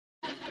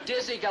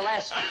Dizzy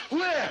Gillespie.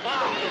 Where?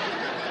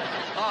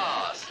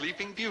 Ah,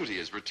 Sleeping Beauty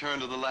has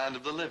returned to the land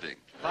of the living.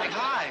 Like,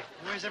 hi.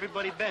 Where's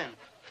everybody been?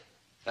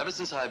 Ever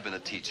since I've been a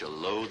teacher,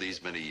 lo,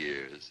 these many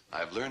years,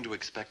 I've learned to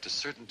expect a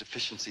certain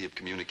deficiency of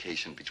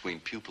communication between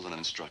pupil and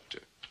instructor.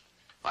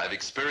 I've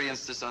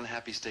experienced this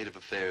unhappy state of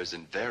affairs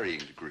in varying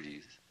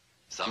degrees,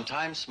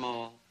 sometimes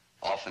small,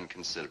 often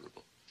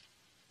considerable.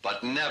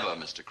 But never,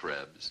 Mr.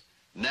 Krebs,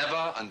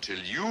 never until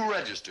you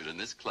registered in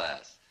this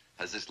class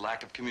has this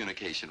lack of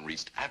communication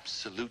reached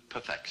absolute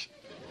perfection.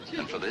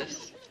 And for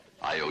this,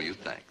 I owe you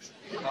thanks.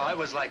 Oh, it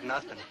was like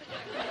nothing.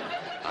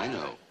 I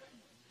know,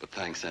 but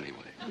thanks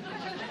anyway.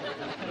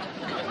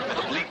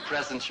 For the bleak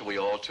present, shall we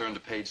all turn to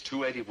page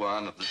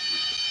 281 of this...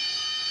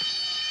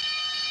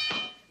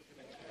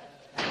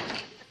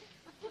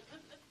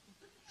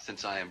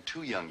 Since I am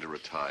too young to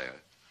retire,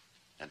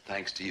 and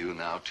thanks to you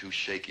now too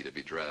shaky to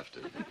be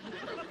drafted,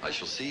 I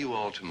shall see you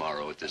all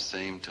tomorrow at the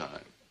same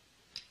time.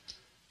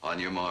 On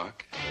your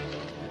mark,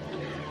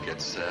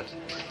 get set,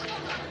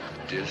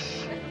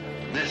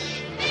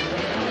 dismiss.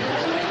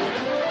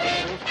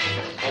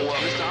 Oh,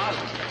 Mr.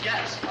 Osborne.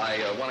 Yes.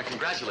 I want to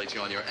congratulate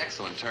you on your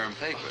excellent term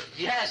paper.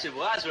 Yes, it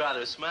was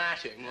rather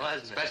smashing,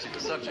 wasn't it? Especially the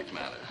subject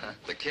matter.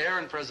 The care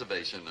and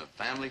preservation of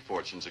family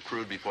fortunes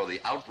accrued before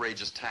the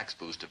outrageous tax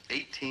boost of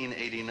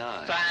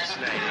 1889.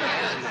 Fascinating.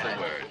 That's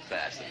the word,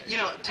 fascinating. You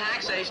know,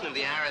 taxation of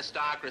the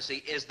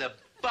aristocracy is the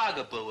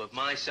bugaboo of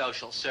my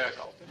social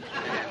circle.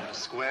 And a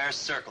square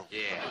circle.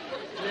 Yeah.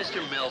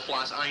 Mr.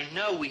 Milfloss, I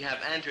know we have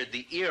entered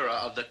the era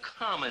of the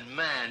common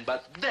man,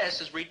 but this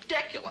is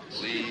ridiculous.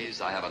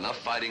 Please, I have enough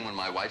fighting when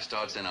my wife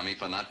starts in on me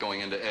for not going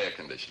into air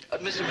conditioning.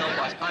 Mr.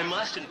 Milfloss, I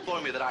must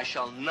inform you that I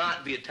shall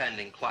not be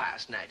attending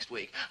class next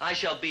week. I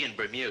shall be in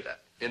Bermuda.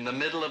 In the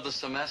middle of the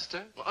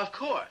semester? Well, of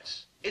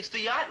course. It's the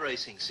yacht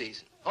racing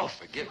season. Oh,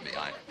 forgive me.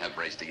 I have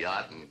raced a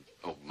yacht and,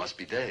 oh, must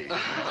be days.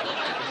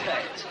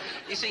 Days.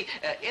 You see,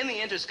 in the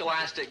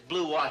interscholastic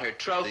Blue Water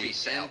Trophy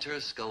sale...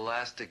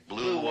 Interscholastic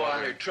Blue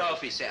Water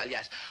Trophy sale,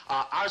 yes.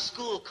 Our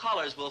school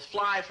colors will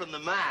fly from the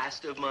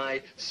mast of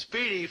my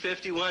speedy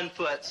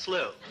 51-foot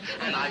sloop.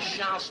 And I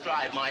shall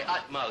strive my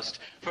utmost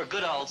for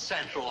good old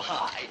Central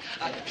High.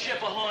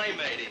 Ship ahoy,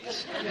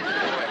 mateys. Boy,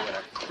 what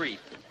a creep.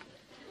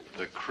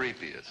 The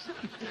creepiest.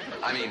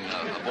 I mean,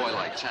 a boy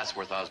like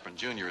Chatsworth Osborne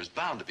Jr. is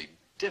bound to be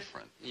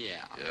different.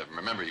 Yeah.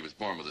 Remember, he was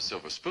born with a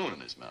silver spoon in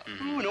his mouth.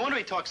 Ooh, no wonder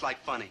he talks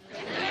like funny.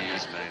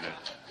 Please, Maynard.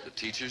 The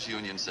teachers'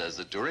 union says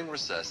that during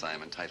recess, I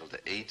am entitled to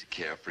 8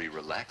 carefree,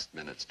 relaxed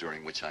minutes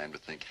during which I am to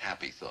think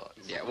happy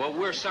thoughts. Yeah, well,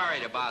 we're sorry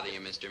to bother you,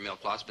 Mr.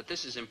 Milfloss, but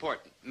this is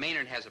important.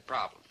 Maynard has a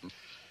problem.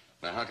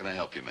 Now, how can I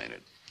help you,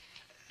 Maynard?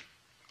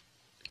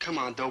 Come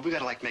on, Dobie. We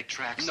gotta, like, make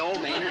tracks. No,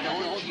 Maynard,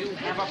 no. You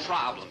have a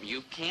problem.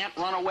 You can't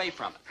run away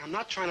from it. I'm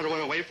not trying to run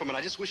away from it.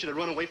 I just wish it had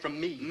run away from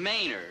me.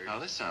 Maynard. Now,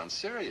 this sounds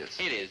serious.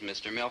 It is,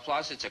 Mr.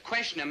 Milfloss. It's a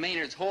question of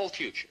Maynard's whole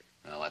future.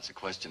 Well, that's a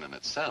question in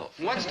itself.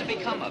 What's to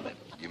become of it?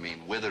 You mean,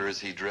 whither is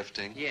he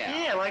drifting?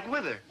 Yeah. Yeah, like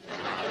with her.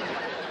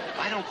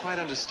 I don't quite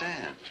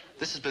understand.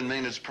 This has been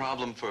Maynard's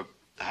problem for...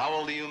 How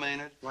old are you,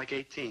 Maynard? Like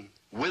 18.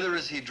 Whither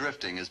is he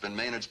drifting has been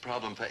Maynard's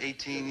problem for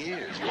 18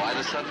 years. Why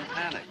the sudden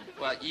panic?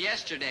 Well,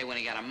 yesterday when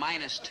he got a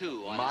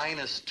 -2 on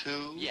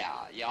 -2?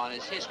 Yeah, on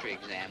his history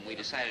exam, we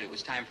decided it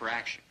was time for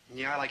action.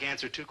 Yeah, I, like,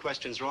 answered 2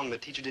 questions wrong. The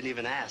teacher didn't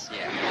even ask.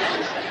 Yeah.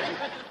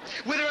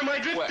 Whither am I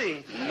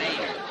drifting? Well,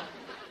 Maynard.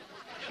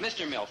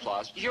 Mr.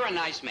 Milfloss, you're a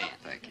nice man.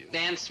 Thank you.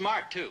 And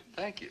smart, too.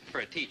 Thank you.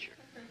 For a teacher.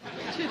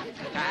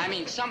 I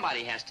mean,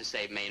 somebody has to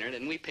save Maynard,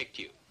 and we picked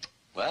you.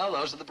 Well,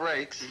 those are the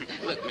breaks.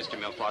 Look, Mr.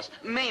 Milfloss,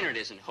 Maynard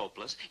isn't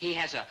hopeless. He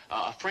has a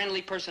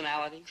friendly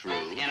personality. True.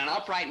 And an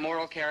upright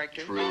moral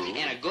character. True.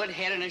 And a good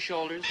head on his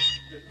shoulders.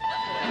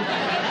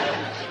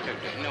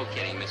 No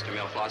kidding, Mr.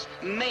 Milfloss.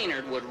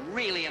 Maynard would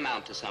really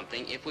amount to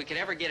something if we could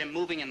ever get him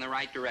moving in the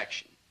right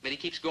direction. But he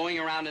keeps going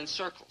around in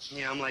circles.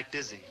 Yeah, I'm like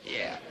dizzy.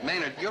 Yeah.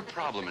 Maynard, your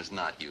problem is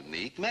not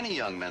unique. Many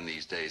young men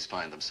these days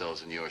find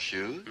themselves in your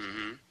shoes.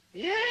 Mm-hmm.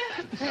 Yeah.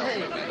 In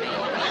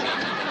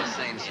the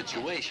same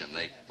situation.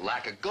 They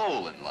lack a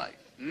goal in life.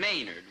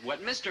 Maynard,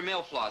 what Mr.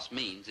 Milfloss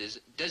means is,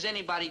 does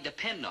anybody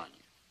depend on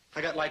you?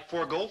 I got like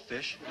 4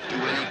 goldfish. Do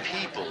any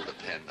people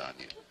depend on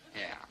you?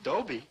 Yeah.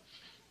 Dobie?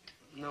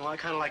 No, I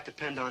kind of like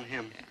depend on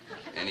him.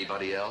 Yeah.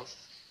 Anybody else?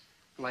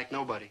 Like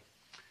nobody.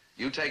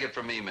 You take it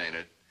from me,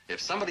 Maynard.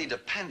 If somebody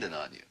depended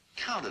on you,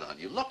 counted on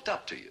you, looked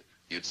up to you,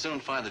 you'd soon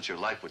find that your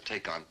life would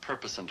take on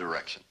purpose and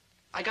direction.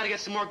 I gotta get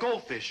some more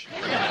goldfish.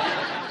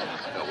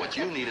 Now, what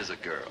you need is a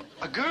girl.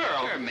 A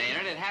girl? Sure,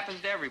 Maynard, it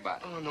happens to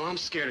everybody. Oh, no, I'm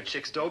scared of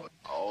chicks, Dobie.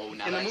 Oh,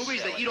 now In the that's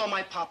movies, silly. they eat all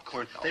my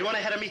popcorn. They run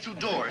ahead of me through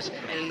doors.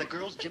 And in the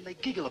girls' gym, they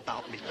giggle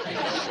about me.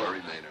 Don't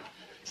worry, Maynard.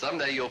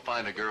 Someday you'll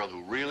find a girl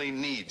who really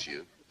needs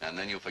you, and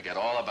then you'll forget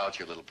all about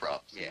your little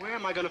problems. Yeah. Where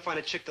am I gonna find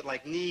a chick that,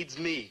 like, needs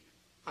me?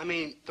 I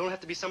mean, don't it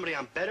have to be somebody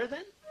I'm better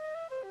than?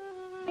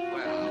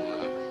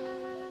 Well,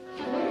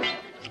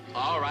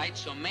 all right,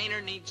 so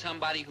Maynard needs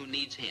somebody who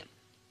needs him.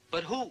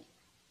 But who?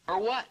 Or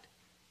what?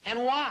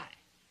 And why?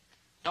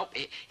 Nope,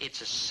 it's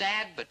a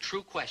sad but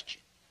true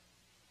question.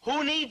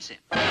 Who needs him?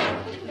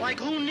 Like,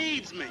 who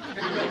needs me?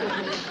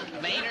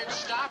 Maynard,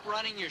 stop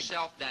running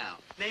yourself down.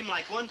 Name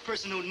like one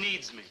person who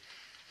needs me.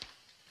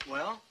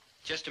 Well?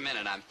 Just a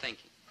minute, I'm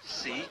thinking.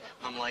 See?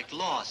 I'm like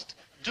lost.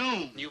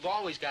 Doomed. You've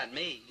always got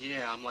me.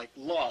 Yeah, I'm like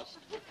lost.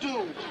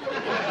 Doomed.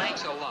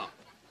 Thanks a lot.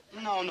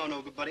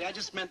 No, good buddy. I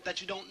just meant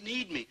that you don't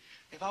need me.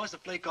 If I was to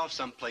flake off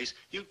someplace,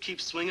 you'd keep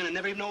swinging and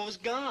never even know it was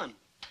gone.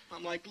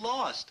 I'm like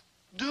lost.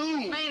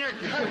 Doomed. Maynard,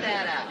 cut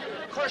that out.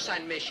 Of course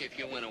I'd miss you if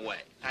you went away.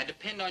 I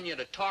depend on you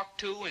to talk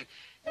to and...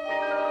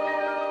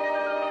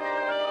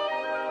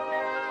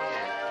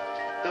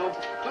 Dobe,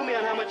 clue me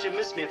on how much you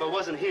missed me if I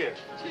wasn't here.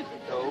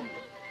 Dobe.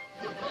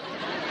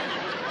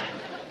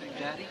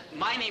 Daddy?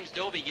 My name's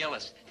Dobie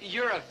Gillis.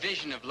 You're a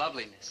vision of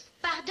loveliness.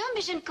 Pardon,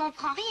 mais je ne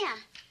comprends rien.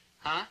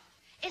 Huh?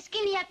 Est-ce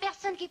qu'il n'y a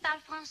personne qui parle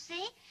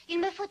français? Il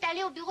me faut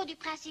aller au bureau du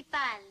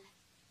principal.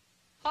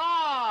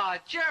 Oh,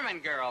 German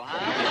girl, huh?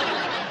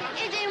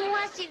 Aidez-moi,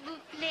 s'il vous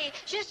plaît.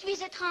 Je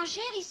suis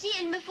étrangère ici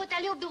et il me faut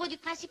aller au bureau du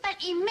principal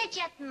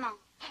immédiatement.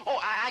 Oh,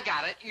 I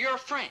got it. You're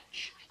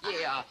French.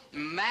 Yeah,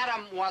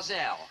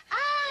 mademoiselle.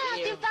 Ah,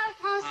 Yeah. tu parles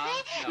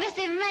français? No. Mais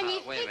c'est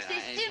magnifique, Wait a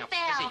minute. c'est No,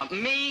 super.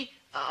 me,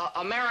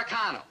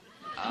 Americano.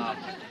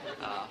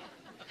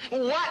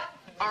 What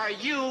are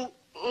you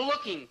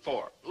looking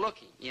for?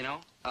 Looking, you know?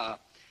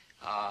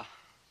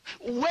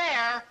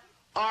 Where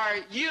are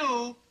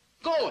you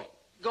going?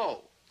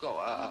 Go.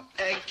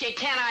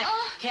 Can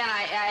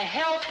I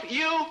help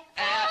you?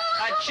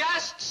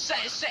 Just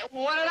say,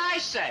 what did I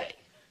say?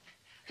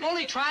 I'm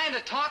only trying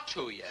to talk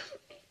to you.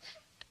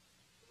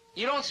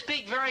 You don't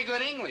speak very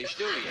good English,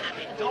 do you?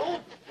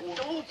 Dobe,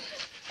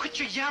 quit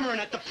your yammering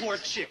at the poor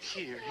chick.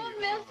 Here. Oh,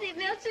 merci,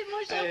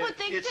 mon cher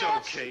protecteur. It's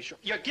okay.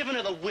 You're giving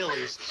her the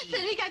willies.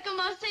 Celui qui a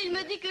commencé, il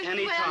me dit que je pourrais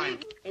Anytime.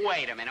 aller...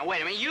 Wait a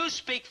minute. You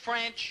speak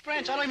French?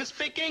 French, I don't even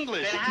speak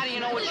English. Then how do you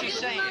know what she's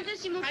saying? I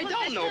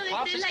don't know,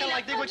 Pops. Just kind of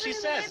like dig what she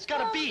says. It's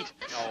got a beat.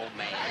 Oh,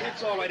 man.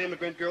 It's all right,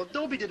 immigrant girl.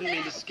 Dobie didn't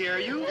mean to scare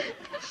you.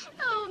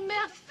 Oh,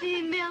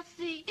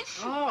 merci.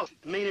 Oh,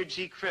 Maynard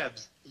G.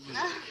 Krebs.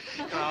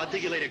 I'll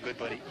dig you later, good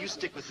buddy. You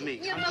stick with me.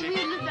 Il I'm m'a Jake.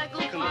 voulu ne pas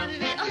comprendre.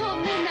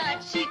 Oh,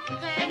 ménage, j'y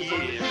crève.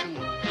 Yeah, come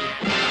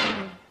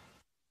on.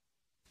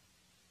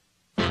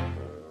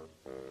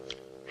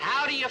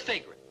 How do you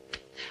figure it?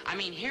 I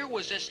mean, here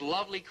was this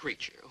lovely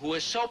creature who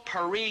was so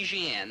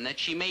Parisienne that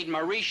she made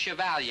Maurice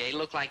Chevalier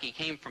look like he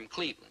came from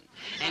Cleveland.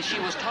 And she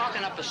was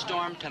talking up a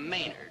storm to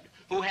Maynard,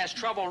 who has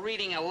trouble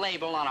reading a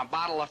label on a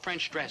bottle of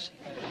French dressing.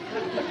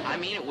 I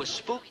mean, it was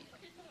spooky.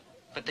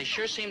 But they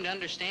sure seemed to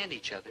understand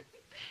each other.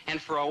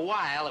 And for a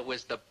while, it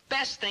was the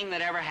best thing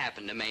that ever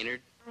happened to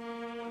Maynard.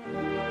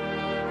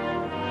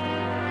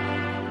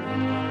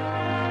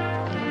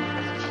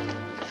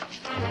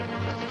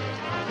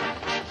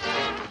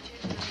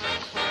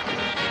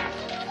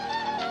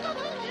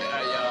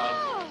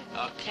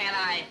 Can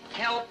I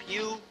help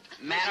you,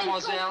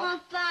 mademoiselle? Je ne comprends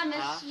pas,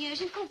 monsieur.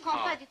 Je ne comprends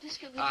pas du tout ce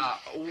que vous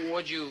dites.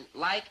 Would you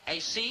like a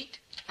seat?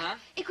 Huh?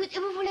 Écoute,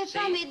 vous voulez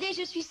pas Si. m'aider?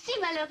 Je suis si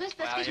malheureuse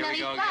parce Well, que je here we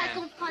n'arrive go pas à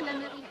again. comprendre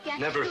l'américain.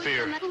 Never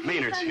fear. Vous pouvez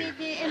Maynard's pas here.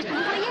 m'aider.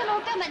 Vous voyez,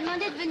 mon père m'a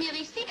demandé de venir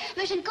ici,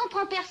 mais je ne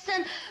comprends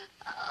personne.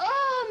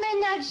 Oh,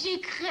 ménage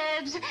G.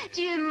 Krebs,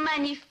 tu es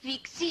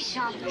magnifique, si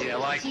gentil. Yeah,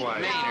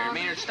 likewise.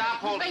 Maynard,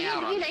 stop holding out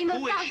on Voyez, lui, là, il me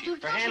Who is parle she? tout le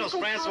temps. Her je handle's ne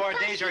comprends Francois pas ce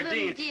qu'il veut me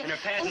Desjardins, dire. and her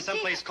parents in On some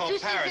sait, place called je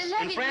suis Paris.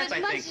 élève, In il France, me I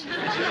demande think. si She's je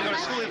peux gonna go to pas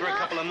school here for a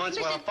couple of months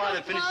Mais while je her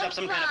father finishes up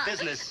some kind of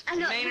comprends business. pas.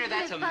 Alors, Maynard, vous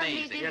that's pouvez pas amazing.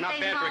 m'aider You're not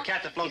bad for a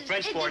cat that flunked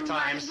French 4 Aidez-moi.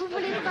 times. Vous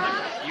voulez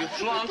pas? You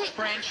flunked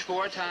French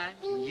 4 times?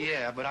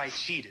 Yeah, but I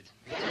cheated.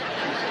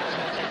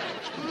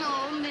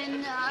 Non,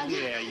 ménage.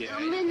 Yeah.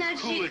 Oh, ménage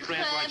Cool G. it,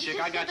 Francois Krebs, chick.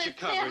 je I got serais you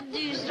covered.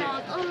 perdue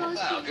sans- Oh, Well,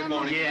 c'est good vraiment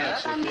morning,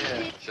 Yeah, pas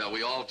magnifique. Shall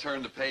we all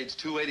turn to page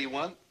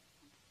 281?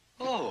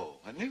 Oh,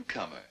 a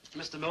newcomer.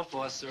 Mr.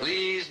 Milfoss, sir.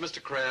 Please, Mr.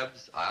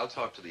 Krebs, I'll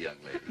talk to the young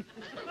lady.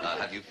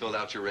 Have you filled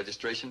out your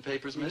registration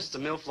papers, miss? Mr.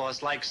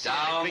 Milfoss likes...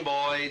 Down,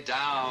 boy,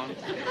 down.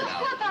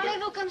 Pourquoi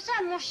parlez-vous comme ça,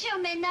 mon cher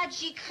ménage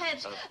G.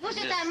 Krebs? Vous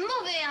êtes miss. un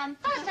mauvais homme,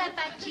 pas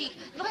sympathique.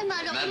 Vraiment,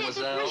 alors il est le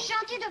Mademoiselle. plus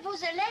gentil de vos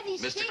élèves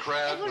ici. Mr.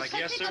 Krebs. Et vous le Like, yes,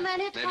 traitez sir? comme un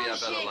Maybe I better,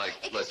 étranger. like,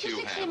 Et let qu'est-ce que you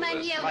c'est que ces handle this.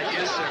 manières? Like,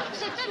 yes, Vraiment, sir.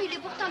 cet homme, il est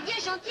pourtant bien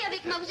gentil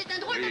avec moi. Vous êtes un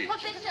drôle Oui. de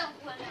professeur,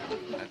 voilà.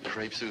 That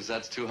crepe suit,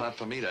 that's too hot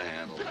for me to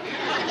handle.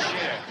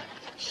 Chair.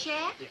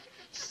 Cher,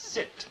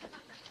 Sit.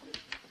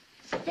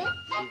 c'est...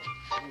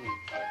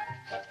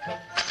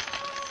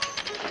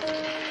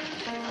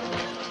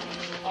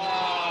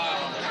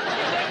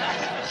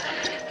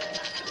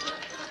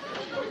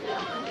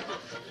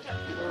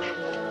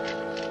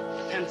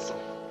 Pencil.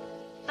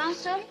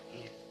 Pinceau,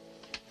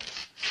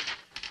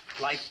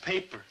 Like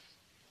paper.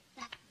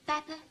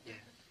 pape.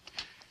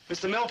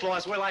 Mr.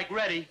 Milfoss, we're like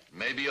ready.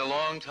 Maybe a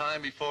long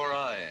time before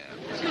I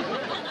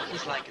am.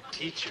 He's like a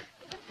teacher.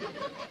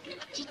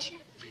 Teacher.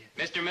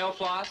 Mr.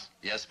 Milfloss,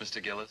 Yes,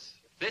 Mr. Gillis?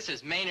 this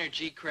is Maynard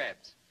G.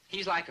 Krebs.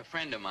 He's like a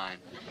friend of mine.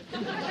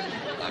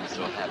 I'm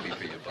so happy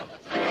for you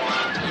both.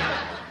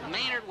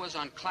 Maynard was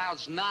on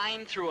clouds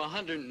 9 through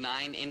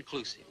 109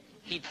 inclusive.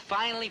 He'd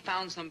finally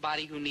found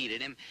somebody who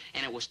needed him,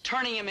 and it was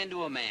turning him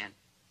into a man.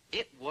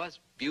 It was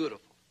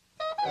beautiful.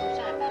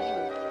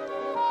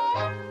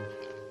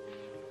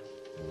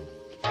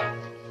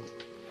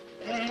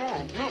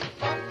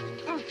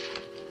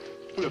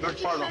 The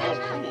best part of the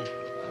whole pool.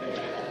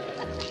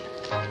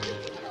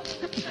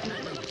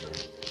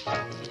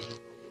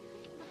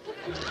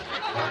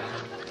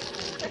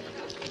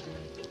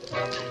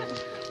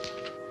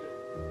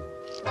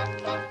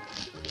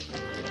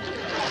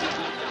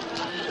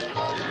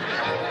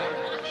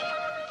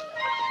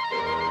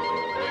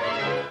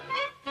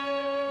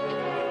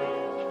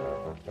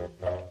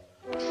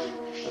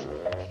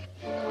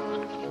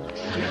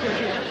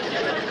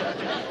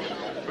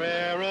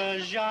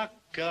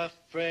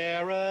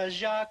 Frère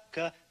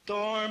Jacques,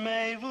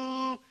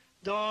 dormez-vous,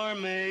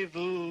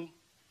 dormez-vous.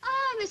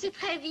 Oh, mais c'est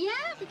très bien,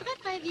 c'est très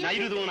très bien. Now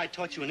you do the one I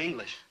taught you in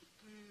English.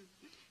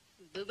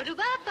 Yeah,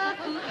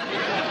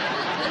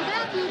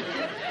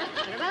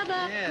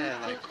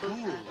 like cool.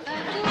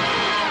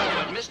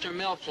 What Mr.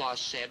 Milfloss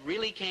said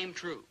really came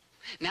true.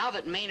 Now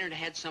that Maynard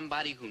had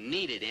somebody who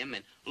needed him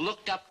and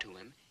looked up to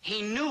him,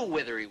 he knew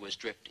whither he was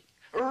drifting.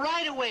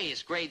 Right away,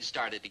 his grades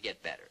started to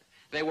get better.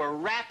 They were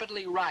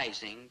rapidly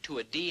rising to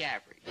a D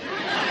average.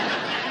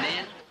 And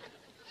then,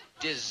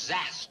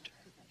 disaster.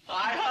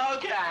 Hi-ho,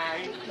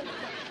 Kane.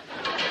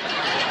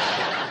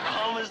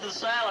 Home is the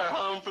sailor,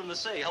 home from the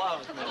sea.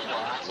 Hello, Mr.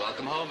 Milfloss.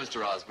 Welcome home,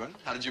 Mr. Osborne.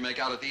 How did you make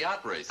out at the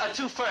yacht race?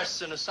 2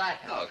 firsts and a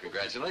second. Oh,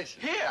 congratulations.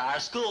 Here,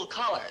 our school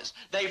colors.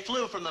 They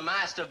flew from the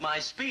mast of my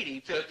speedy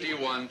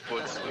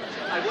 51-foot sloop.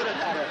 I would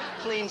have had a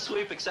clean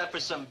sweep except for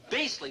some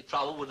beastly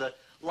trouble with the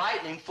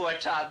lightning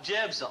foretop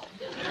jibsail.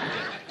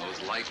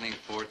 Those lightning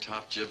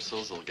foretop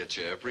jibsails will get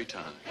you every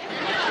time.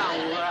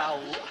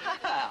 Well.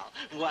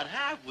 What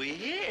have we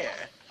here?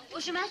 Oh,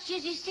 je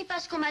m'assieds ici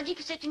parce qu'on m'a dit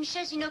que c'est une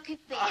chaise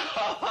inoccupée.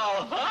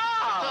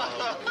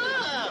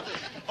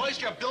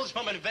 Oyster bilge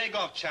from and vague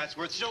off,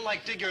 Chatsworth. You don't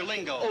like dig your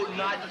lingo. Oh,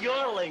 not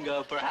your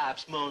lingo,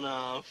 perhaps, mon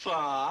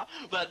enfant.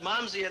 But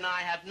Mumsy and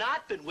I have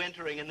not been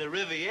wintering in the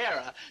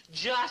Riviera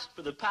just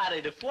for the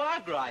pâté de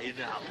foie gras, you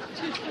know.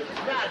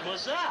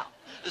 Mademoiselle,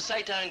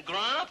 c'est un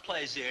grand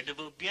plaisir de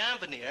vous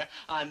bienvenir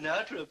à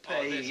notre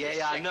pays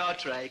et à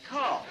notre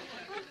école.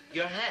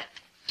 Your hand.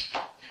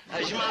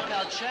 Je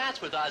m'appelle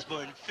Chatsworth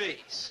Osborne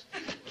Feast.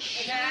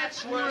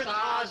 Chatsworth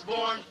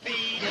Osborne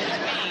Feast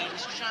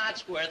means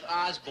Chatsworth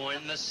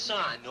Osborne the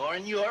son, or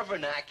in your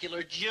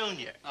vernacular,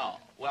 Junior. Oh,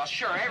 well,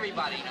 sure,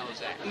 everybody knows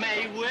that.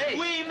 May we?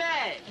 We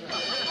may.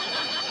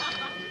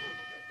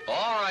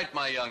 All right,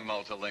 my young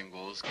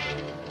multilinguals.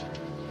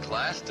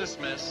 Class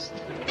dismissed.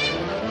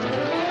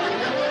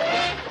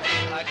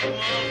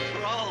 Comment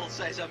drôle,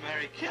 ces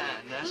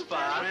Américains, n'est-ce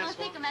pas?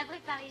 Français comme un vrai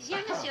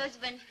Parisien, monsieur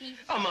Osborne Fils.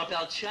 On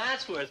m'appelle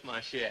Chatsworth,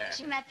 ma chère.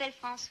 Je m'appelle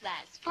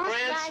Françoise.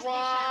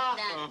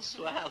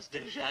 Françoise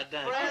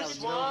Desjardins.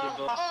 Françoise.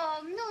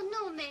 Oh,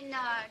 non,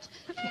 Ménard.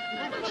 Moi,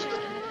 je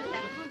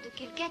parle de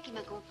quelqu'un qui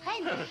me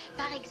comprenne.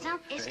 Par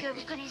exemple, est-ce que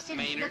vous connaissez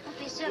le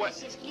professeur?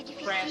 Est-ce qu'il est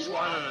difficile?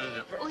 François,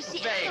 Aussi,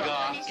 vague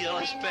off,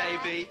 Gillis,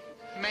 baby.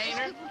 Est-ce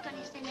que vous le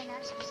connaissez, Ménard?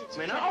 Est-ce que vous êtes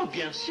Mais non,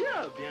 bien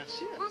sûr, bien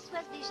sûr.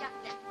 Françoise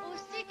Desjardins.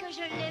 Aussi que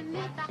je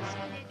l'aimais parce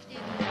qu'elle était...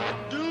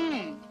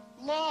 Doom.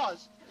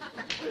 Laws.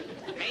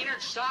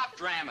 Maynard, stop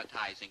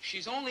dramatizing.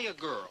 She's only a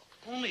girl.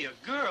 Only a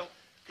girl?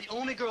 The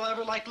only girl I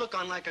ever liked look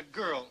on like a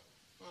girl.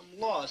 I'm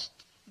lost.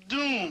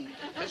 Doom.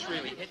 This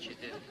really hit you,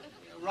 didn't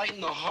it? Right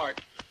in the heart.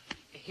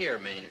 Here,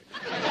 Maynard.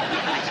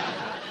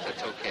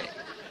 That's okay.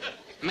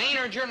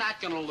 Maynard, you're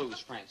not going to lose,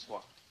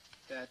 Francois.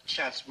 That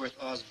Chatsworth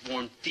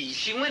Osborne Feast.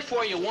 She went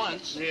for you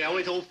once. Yeah,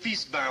 only the old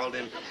Feast barreled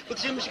in. But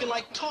Jim, she can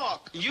like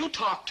talk. You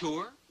talked to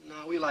her.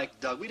 No, we like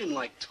Doug. We didn't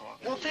like talk.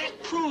 Well,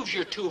 that proves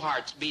your two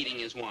hearts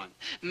beating as one.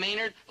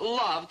 Maynard,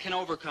 love can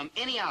overcome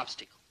any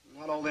obstacle.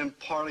 Not all them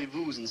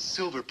parley-voos and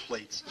silver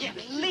plates. Yeah,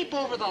 leap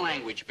over the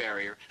language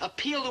barrier.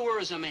 Appeal to her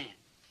as a man.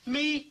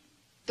 Me?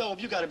 Dobe,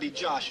 you gotta be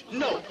Josh.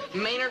 No,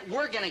 Maynard,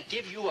 we're gonna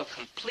give you a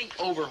complete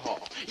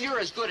overhaul. You're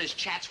as good as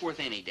Chatsworth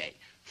any day.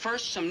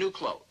 First, some new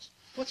clothes.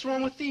 What's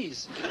wrong with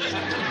these?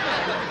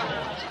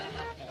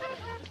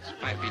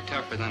 Might be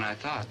tougher than I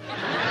thought.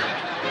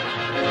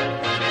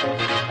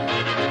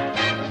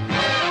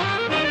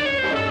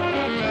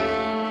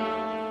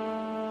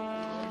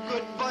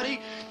 Good,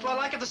 buddy. Do I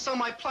like it to sell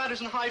my platters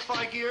in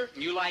hi-fi gear?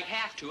 You like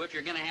have to if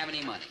you're gonna have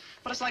any money.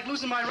 But it's like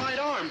losing my right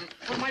arm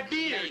with my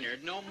beard.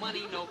 Maynard, no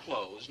money, no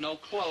clothes. No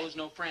clothes,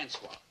 no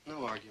Francois.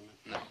 No argument.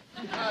 No.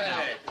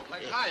 Hey,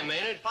 like, hi,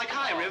 Maynard. Like,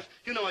 hi, Riv.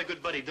 You know my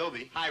good buddy,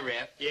 Dobie. Hi,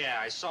 Riff. Yeah,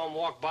 I saw him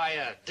walk by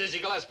a Dizzy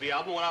Gillespie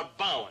album without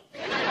bowing.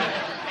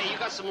 Hey, you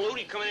got some loot?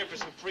 You come in here for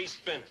some free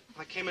spin.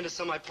 I came in to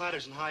sell my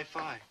platters in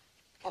hi-fi.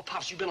 Oh,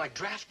 Pops, you been, like,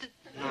 drafted?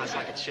 No, it's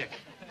like a chick.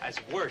 That's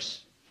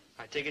worse.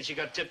 I take it she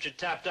got tipped or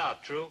tapped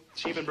out, true?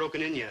 She ain't been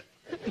broken in yet.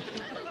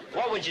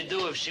 What would you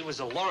do if she was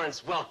a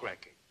Lawrence Welk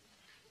record?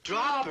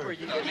 Drop her.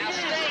 Now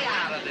stay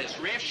out of this,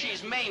 Riff.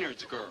 She's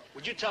Maynard's girl.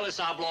 Would you tell this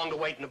oblong to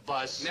wait in the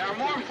bus? There are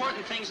more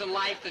important things in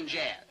life than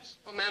jazz.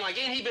 Well, man, like,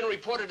 ain't he been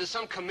reported to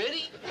some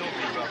committee? Don't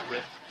be rough,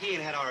 Riff. He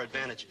ain't had our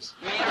advantages.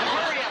 Maynard,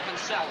 hurry up and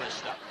sell this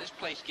stuff. This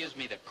place gives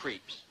me the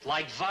creeps.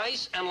 Like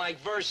Vice and like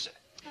Versa.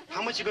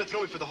 How much you gonna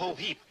throw me for the whole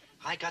heap?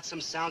 I got some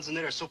sounds in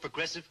there that are so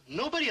progressive,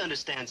 nobody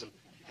understands them.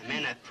 And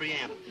man, that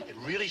preamp, it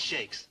really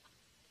shakes.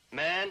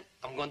 Man,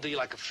 I'm gonna do you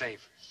like a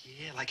favor.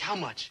 Yeah, like how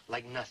much?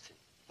 Like nothing.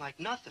 Like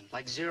nothing.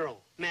 Like zero.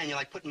 Man, you're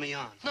like putting me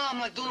on. No, I'm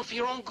like doing it for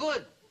your own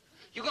good.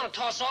 You gonna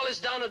toss all this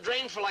down the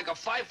drain for like a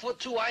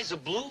 5'2" eyes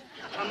of blue?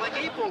 I'm like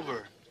ape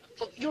over.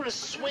 Look, you're a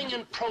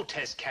swinging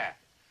protest cat.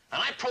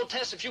 And I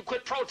protest if you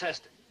quit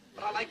protesting.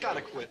 But I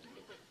gotta quit.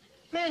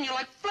 Man, you're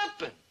like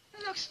flipping.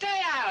 Look,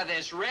 stay out of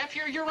this, Riff.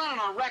 You're running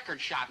a record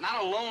shop,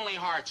 not a Lonely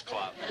Hearts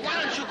Club.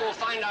 Why don't you go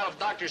find out if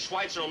Dr.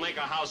 Schweitzer will make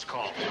a house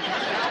call?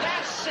 Now,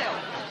 that's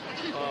silly.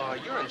 Oh,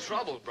 you're in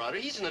trouble, brother.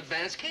 He's an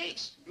advanced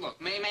case.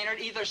 Look, Maynard,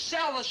 either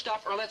sell the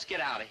stuff or let's get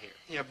out of here.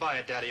 Yeah, buy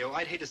it, Daddy-O.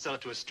 I'd hate to sell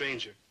it to a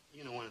stranger.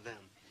 You know, one of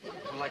them.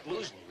 I like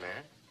losing you,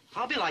 man.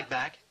 I'll be like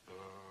back.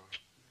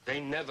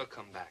 They never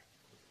come back.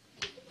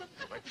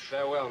 Like,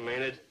 farewell,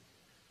 Maynard.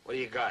 What do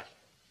you got?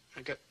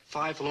 I got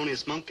 5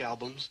 Thelonious Monk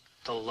albums.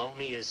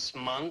 Thelonious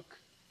Monk?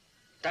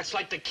 That's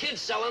like the kid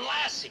selling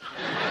Lassie.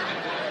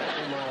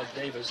 2 Miles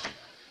Davis,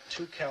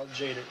 2 Cal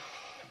Jaded,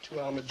 2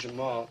 Ahmed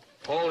Jamal.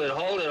 Hold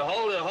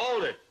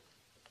it.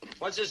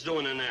 What's this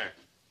doing in there?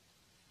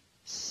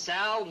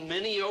 Sal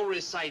Mineo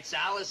recites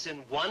Alice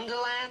in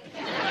Wonderland?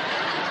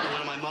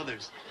 One of my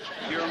mother's.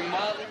 Your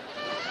mother?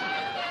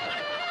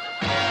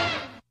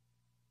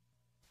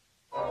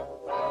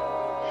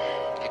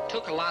 It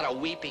took a lot of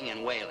weeping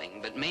and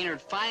wailing, but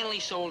Maynard finally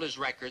sold his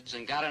records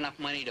and got enough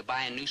money to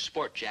buy a new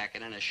sport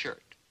jacket and a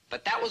shirt.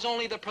 But that was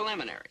only the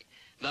preliminary.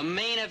 The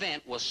main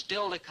event was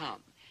still to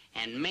come,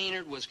 and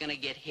Maynard was going to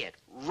get hit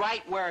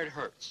right where it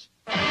hurts.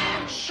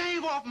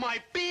 Shave off my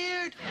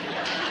beard!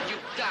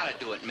 You've got to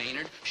do it,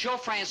 Maynard. Show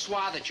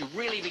Francois that you've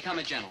really become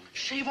a gentleman.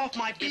 Shave off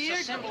my beard?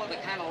 It's a symbol of the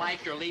kind of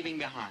life you're leaving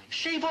behind.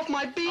 Shave off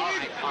my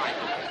beard? All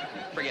right.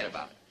 Forget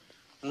about it.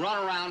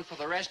 Run around for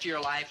the rest of your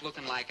life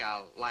looking like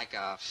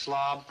a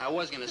slob. I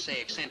was going to say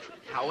eccentric.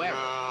 However...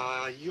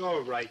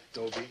 You're right,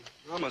 Dobie.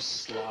 I'm a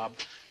slob.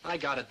 I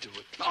gotta do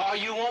it. Oh,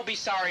 you won't be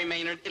sorry,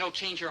 Maynard. It'll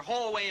change your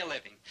whole way of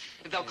living.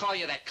 They'll call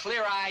you that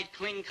clear-eyed,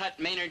 clean-cut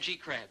Maynard G.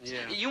 Krebs.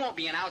 Yeah. You won't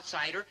be an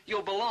outsider.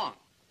 You'll belong.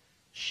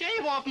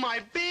 Shave off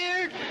my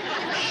beard?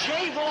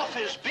 Shave off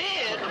his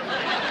beard?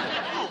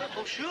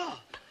 Oh, sure.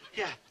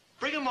 Yeah,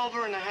 bring him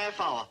over in a half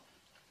hour.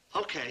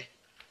 Okay.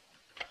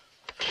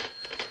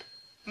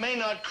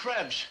 Maynard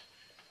Krebs.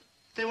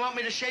 They want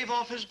me to shave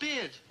off his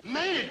beard.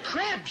 Maynard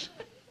Krebs?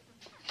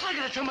 I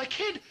gotta tell my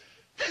kid.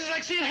 This is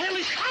like seeing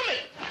Haley's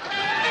Comet.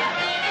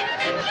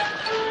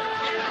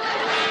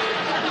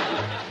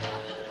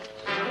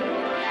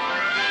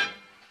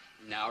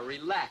 Now,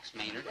 relax,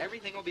 Maynard.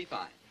 Everything will be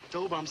fine.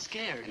 Dobe, I'm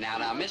scared. Now,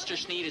 Mr.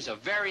 Sneed is a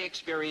very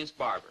experienced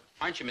barber.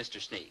 Aren't you,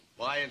 Mr. Sneed?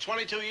 Why, in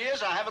 22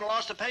 years, I haven't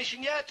lost a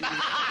patient yet. You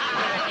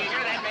hear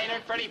that,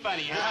 Maynard? Pretty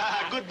funny,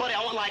 huh? Good buddy, I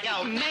won't like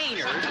out.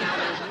 Maynard, now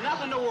there's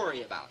nothing to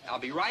worry about. I'll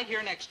be right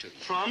here next to you.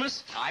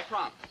 Promise? I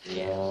promise.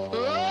 Yes.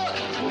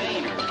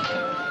 Maynard.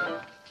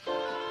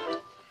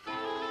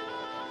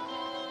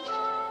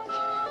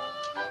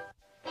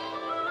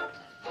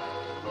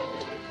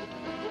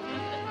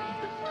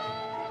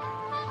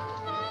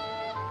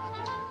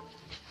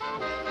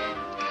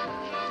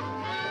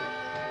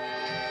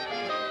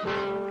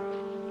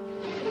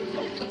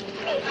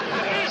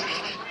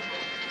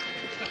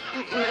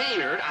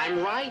 Maynard, I'm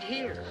right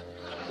here.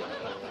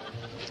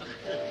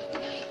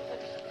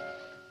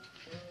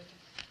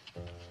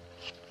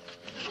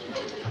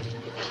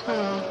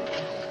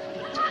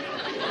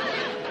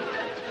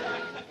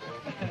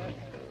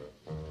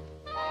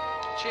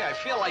 Gee, I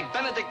feel like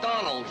Benedict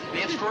Arnold.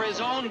 It's for his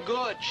own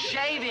good.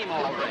 Shave him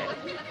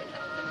already.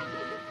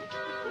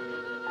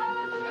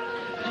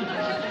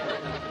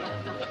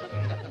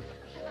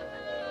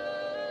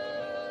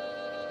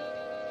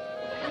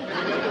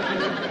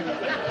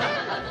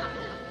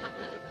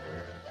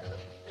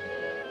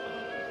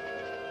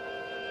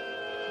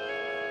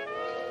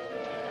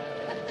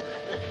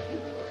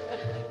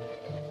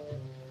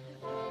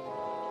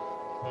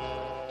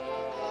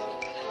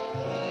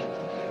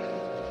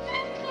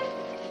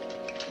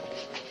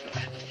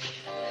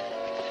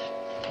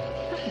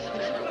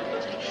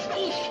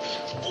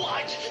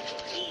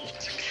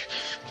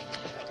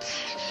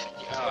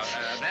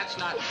 That's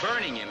not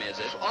burning him, is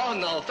it? Oh,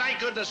 no. Thank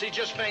goodness he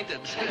just fainted.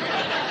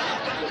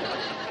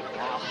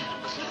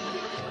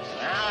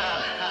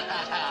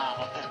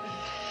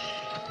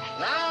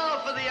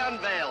 Now for the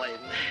unveiling.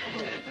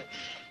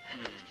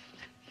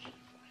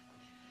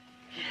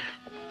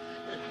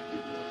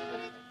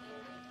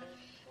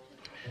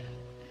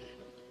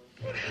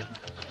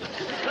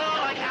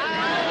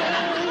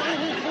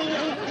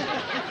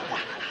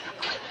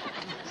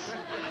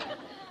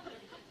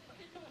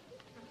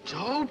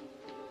 Dobe?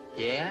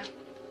 Yeah?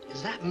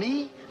 Is that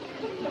me?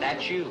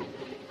 That's you.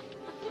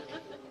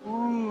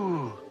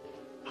 Ooh,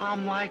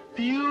 I'm like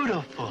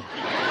beautiful. Like,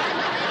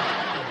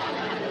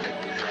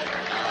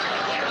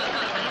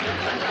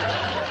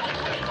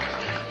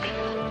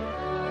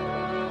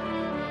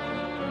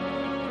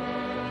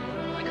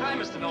 hi,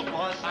 Mr.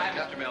 Milkboss. Hi,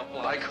 Mr.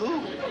 Milkboss. Like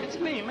who? It's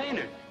me,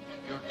 Maynard.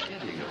 You're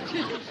kidding.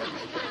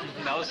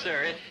 No,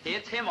 sir.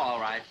 It's him, all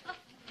right.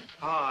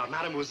 Ah,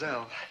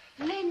 mademoiselle.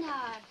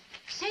 Maynard,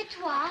 c'est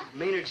toi?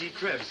 Maynard G.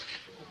 Krebs.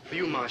 For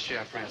you, ma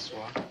chère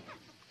Francois.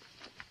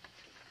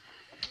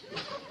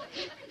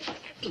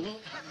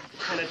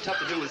 Kind of tough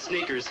to do with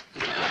sneakers.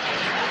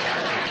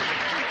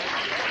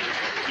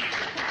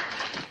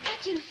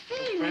 Qu'as-tu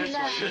fait, lui,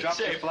 là? You dropped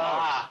your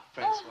flowers,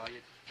 Francois. You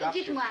dropped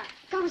your... Dites-moi,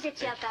 quand vous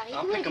étiez à Paris,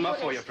 I'll où pick them up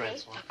êtes-vous for you,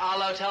 resté? Francois. À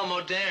l'hôtel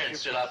moderne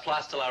sur la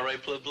place de la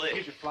République.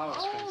 Here's your flowers,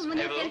 Oh, Francois. mon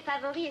hôtel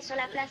favori est sur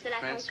la place de la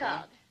François.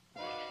 Concorde.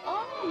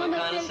 Oh, mon What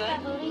kind hôtel of thing?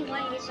 favori, moi,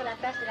 il est sur la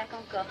place de la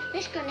Concorde.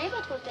 Mais je connais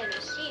votre hôtel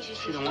aussi, je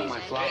suis You don't want my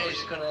très flowers.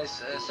 Je connais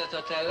cet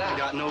hôtel-là. I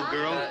got no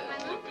girl.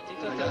 Petit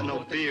I got no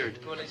beard.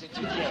 pour les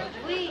étudiants.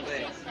 Oui,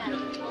 c'est ça.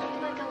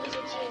 Dites-moi quand vous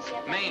étiez ici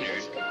à Paris.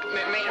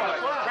 Maynard.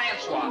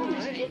 François.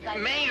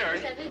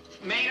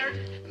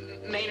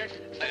 Maynard,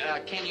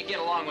 can you get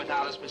along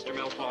without us, Mr.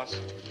 Milfoss?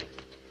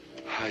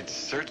 I'd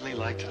certainly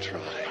like to try.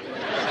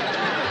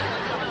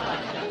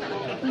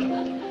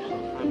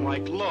 I'm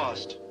like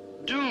lost.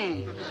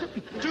 Doomed.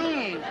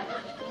 Doomed.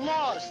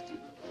 Lost.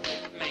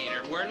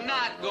 Maynard, we're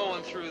not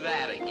going through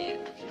that again.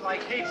 She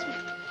like hates me.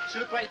 She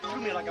looked right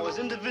through me like I was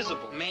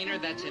indivisible.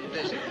 Maynard, that's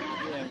invisible.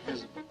 Yeah,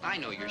 invisible. I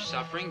know you're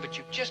suffering, but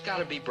you've just got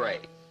to be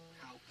brave.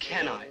 How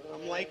can I?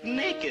 I'm like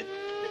naked.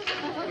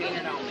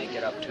 Maynard, I'll make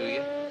it up to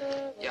you.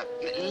 Yeah,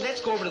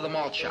 let's go over to the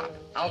malt shop.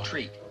 I'll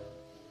treat.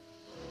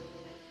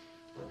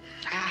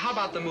 How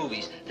about the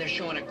movies? They're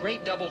showing a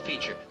great double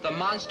feature. The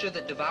Monster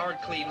That Devoured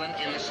Cleveland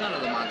and The Son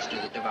of the Monster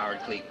That Devoured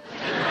Cleveland.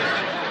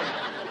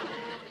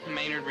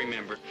 Maynard,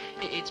 remember,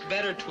 it's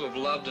better to have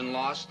loved and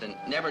lost than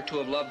never to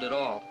have loved at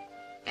all.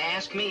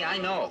 Ask me, I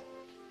know.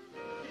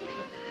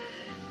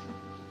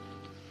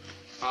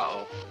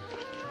 Uh-oh.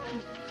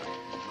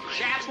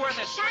 Chatsworth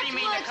is pretty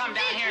mean to come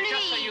down here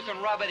just so you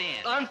can rub it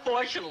in.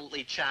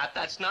 Unfortunately, chap,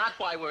 that's not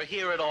why we're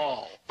here at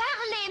all.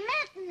 Parlez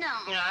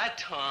maintenant.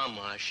 Attends,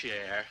 ma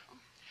chère.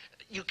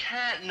 You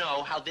can't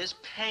know how this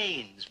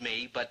pains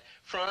me, but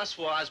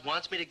Francoise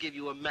wants me to give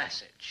you a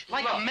message.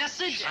 Like Look, a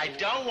message? I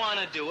don't want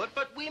to do it,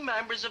 but we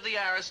members of the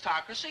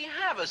aristocracy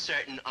have a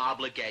certain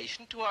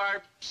obligation to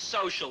our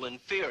social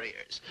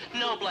inferiors.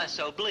 Noblesse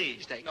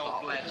oblige, they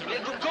call it.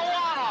 Go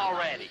on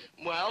already.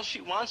 Well,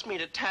 she wants me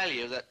to tell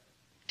you that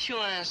tu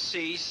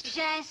insistes.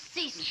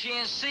 J'insiste. She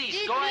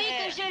insists. Go Dites-lui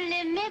ahead. que je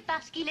l'aimais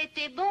parce qu'il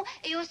était bon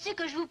et aussi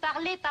que je vous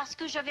parlais parce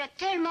que j'avais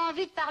tellement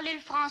envie de parler le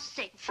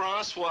français.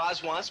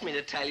 Francoise wants me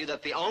to tell you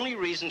that the only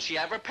reason she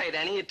ever paid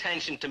any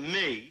attention to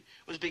me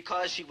was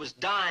because she was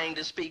dying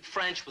to speak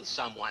French with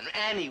someone,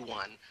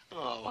 anyone.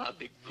 Oh, how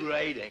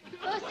degrading.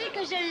 Aussi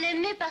que je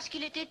l'aimais parce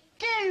qu'il était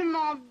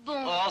tellement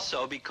bon.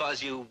 Also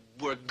because you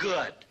were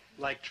good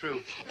Like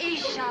truth. Et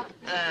gentil,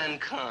 and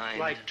kind.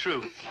 Like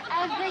truth.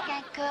 avec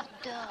un cœur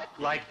d'or.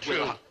 Like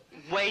truth.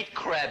 Wait,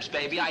 Krebs,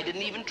 baby, I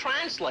didn't even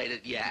translate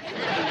it yet.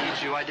 I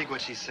need you. I dig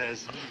what she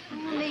says.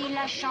 Mais il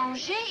a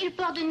changé, il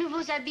porte de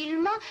nouveaux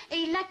habillements et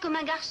il acte comme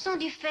un garçon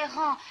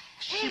différent.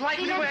 She Et liked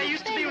me il the a way I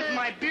used to be with défait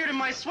my beard and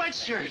my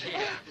sweatshirt.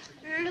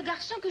 le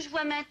garçon que je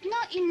vois maintenant,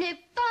 il n'est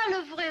pas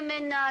le vrai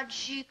ménage,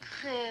 j'y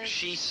crée.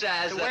 She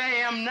says The that...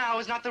 way I am now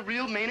is not the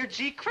real Maynard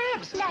G.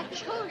 Krebs. La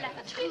trou, la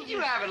trou. You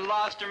haven't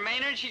lost her,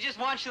 Maynard. She just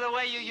wants you the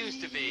way you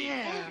used to be.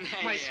 Yeah.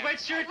 My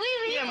sweatshirt. Oui,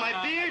 oui. Yeah, my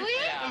beard. Oui.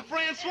 And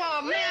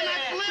Francois. Man,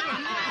 that's living.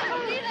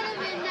 Vive le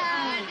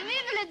ménage,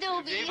 vive le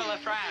Dobie. Vive la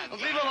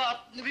France.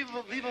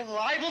 Viva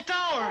la Eiffel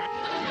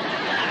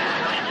Tower.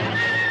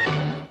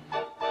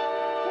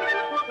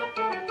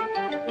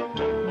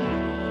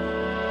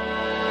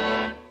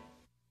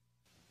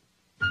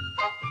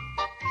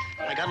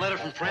 I got a letter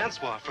from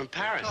Francois, from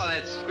Paris. Oh,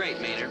 that's great,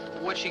 Maynard.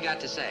 What's she got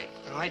to say?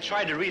 I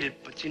tried to read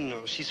it, but, you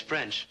know, she's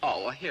French.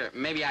 Oh, well, here,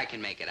 maybe I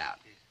can make it out.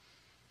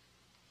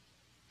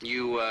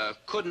 You,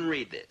 couldn't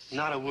read this.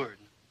 Not a word.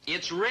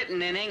 It's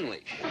written in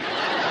English.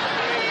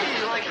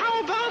 Hey, like,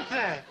 how about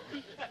that?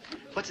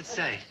 What's it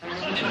say?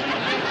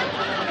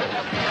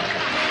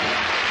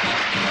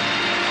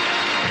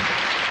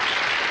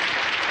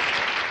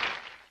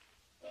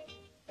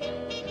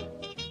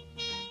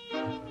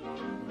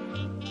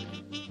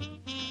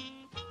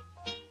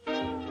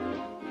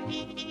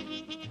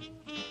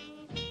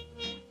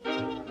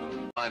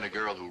 Find a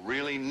girl who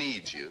really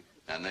needs you,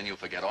 and then you'll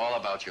forget all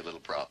about your little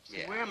problems.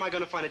 Yeah. Where am I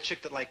going to find a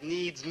chick that, like,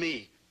 needs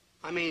me?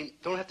 I mean,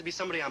 don't it have to be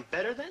somebody I'm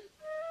better than?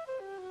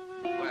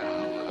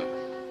 Well,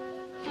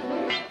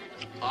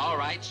 all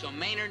right, so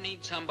Maynard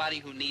needs somebody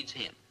who needs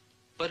him.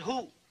 But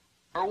who?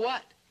 Or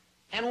what?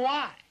 And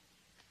why?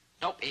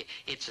 Nope,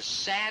 it's a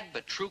sad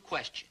but true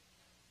question.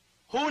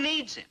 Who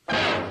needs him?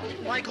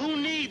 Like, who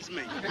needs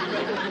me?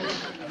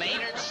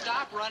 Maynard,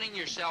 stop running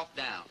yourself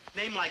down.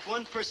 Name, like,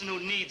 one person who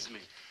needs me.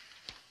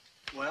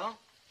 Well,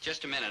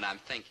 Just a minute, I'm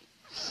thinking.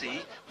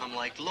 see, I'm,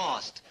 like,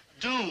 lost.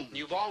 Doomed.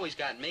 You've always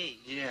got me.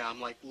 Yeah,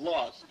 I'm, like,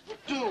 lost.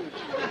 Doomed.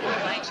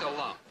 Thanks a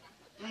lump.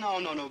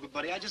 No, good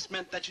buddy. I just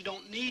meant that you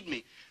don't need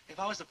me. If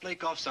I was to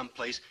flake off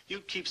someplace,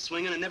 you'd keep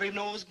swinging and never even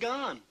know it was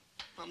gone.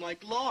 I'm,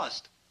 like,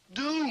 lost.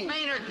 Doomed.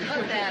 Maynard,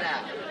 cut that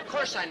out. Of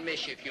course I'd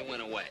miss you if you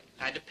went away.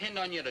 I depend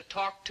on you to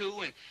talk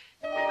to and...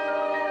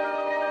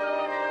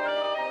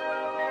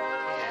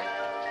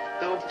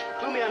 Dope,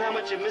 clue me on how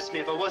much you missed me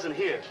if I wasn't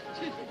here.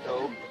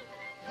 Dope.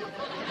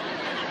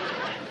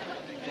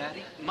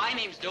 Daddy? My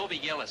name's Dobie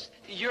Gillis.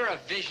 You're a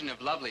vision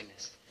of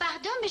loveliness.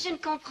 Pardon, mais je ne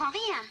comprends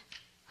rien.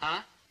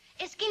 Huh?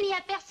 Est-ce qu'il n'y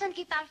a personne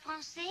qui parle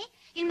français?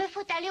 Il me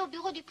faut aller au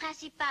bureau du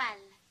principal.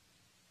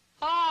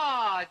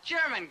 Oh,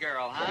 German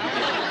girl, huh?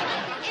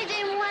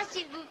 Aidez-moi,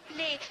 s'il vous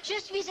plaît. Je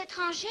suis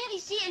étrangère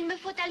ici et il me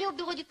faut aller au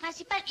bureau du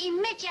principal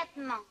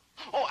immédiatement.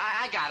 Oh,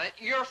 I got it.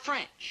 You're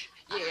French.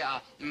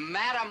 Yeah,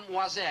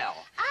 mademoiselle.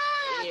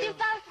 Ah, tu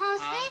parles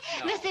français?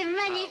 No. Mais c'est Wait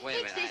a magnifique,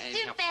 minute.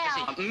 c'est No,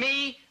 super. see,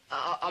 me,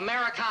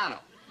 Americano.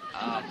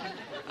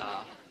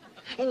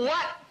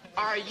 What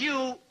are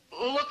you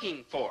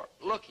looking for?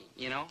 Looking,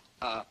 you know?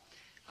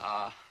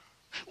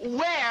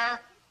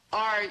 Where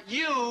are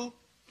you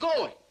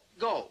going?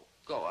 Go.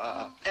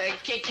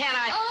 Can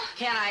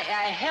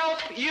I help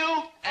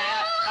you?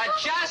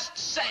 Just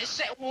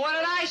say, what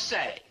did I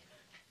say?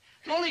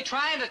 I'm only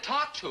trying to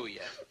talk to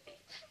you.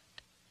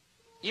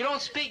 You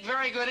don't speak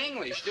very good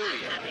English, do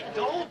you?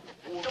 Don't.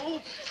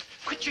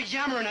 Quit your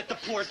yammering at the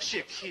poor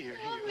chick. Here.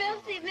 Oh,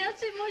 merci,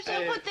 mon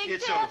cher protecteur.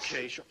 It's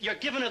okay. You're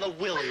giving her the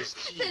willies.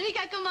 Celui qui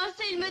a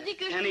commencé, il me dit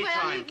que je dois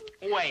Anytime.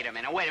 aller... Wait a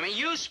minute.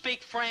 You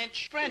speak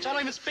French? French, I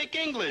don't even speak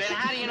English. Then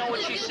how do you know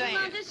what she's saying?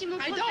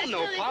 I don't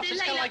know, Pops. It's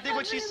kind of like dig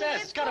what she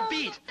says. It's got a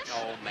beat.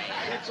 Oh, man.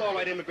 It's all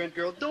right, immigrant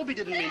girl. Dobie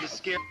didn't mean to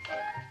scare...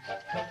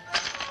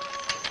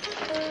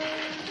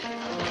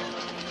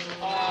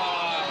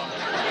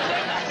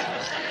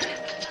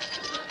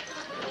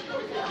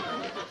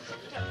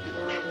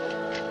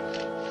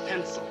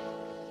 Pencil.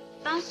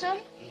 Pencil?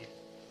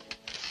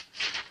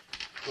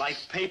 Like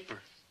paper.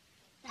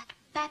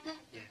 Paper?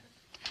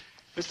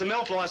 Mr.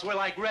 Millfloss, we're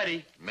like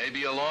ready.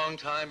 Maybe a long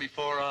time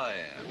before I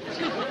am.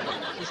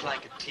 He's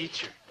like a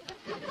teacher.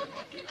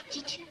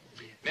 Teacher?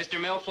 Mr.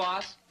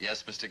 Millfloss,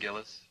 Yes, Mr.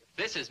 Gillis?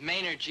 this is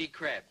Maynard G.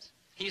 Krebs.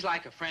 He's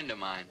like a friend of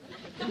mine.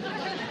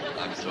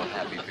 I'm so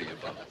happy for you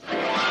both.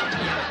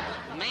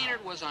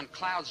 Maynard was on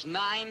clouds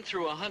 9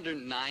 through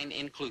 109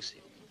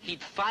 inclusive.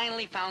 He'd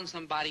finally found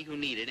somebody who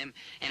needed him,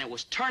 and it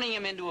was turning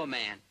him into a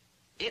man.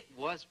 It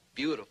was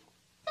beautiful.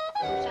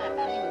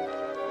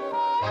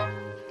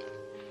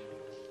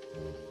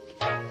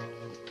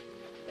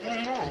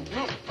 No.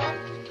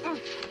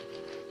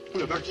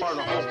 The best part of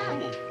the whole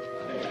food.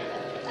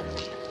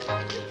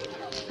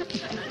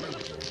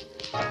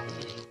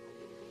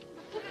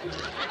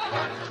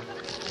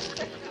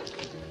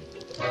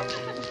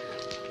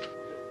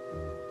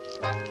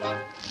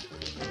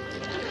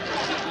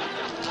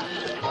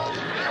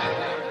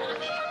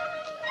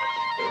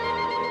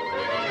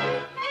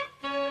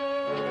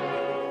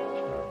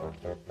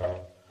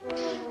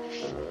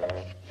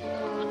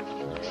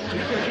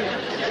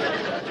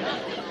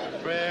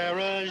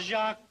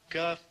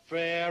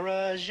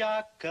 Frère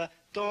Jacques,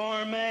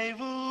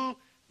 dormez-vous,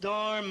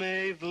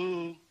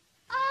 dormez-vous.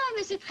 Oh,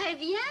 mais c'est très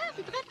bien,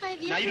 très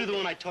bien. Now you do the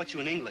one I taught you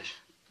in English.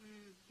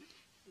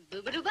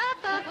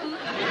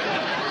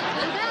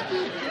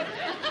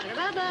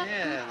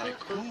 Yeah, like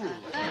cool.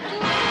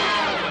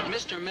 What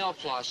Mr.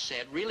 Millfloss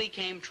said really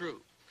came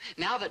true.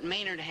 Now that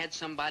Maynard had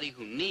somebody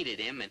who needed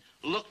him and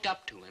looked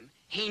up to him,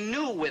 he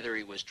knew whither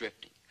he was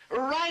drifting.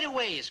 Right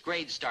away, his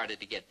grades started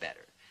to get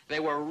better. They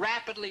were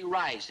rapidly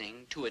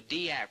rising to a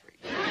D average.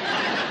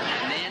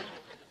 And then,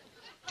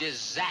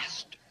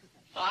 disaster.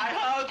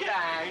 Hi-ho,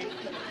 gang.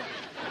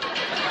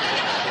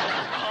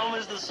 Home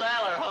is the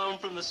sailor, home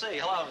from the sea.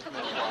 Hello, Mr.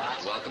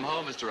 Millfloss. Welcome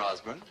home, Mr.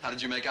 Osborne. How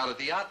did you make out at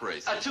the yacht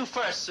race? 2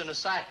 firsts and a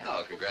second.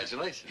 Oh,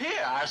 congratulations.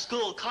 Here, our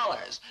school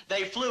colors.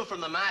 They flew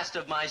from the mast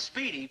of my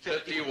speedy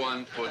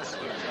 51-foot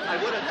sloop. I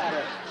would have had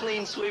a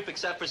clean sweep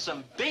except for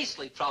some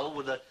beastly trouble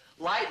with a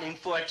lightning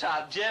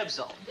foretop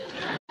jibsail.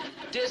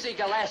 Dizzy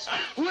Gillespie.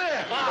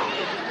 Where?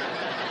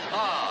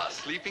 Ah,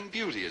 Sleeping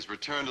Beauty has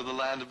returned to the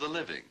land of the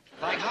living.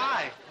 Like,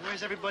 hi,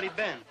 where's everybody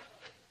been?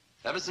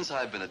 Ever since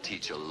I've been a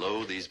teacher,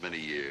 lo, these many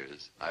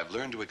years, I've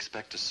learned to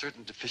expect a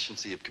certain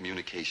deficiency of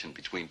communication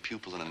between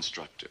pupil and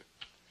instructor.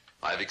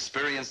 I've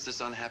experienced this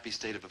unhappy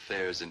state of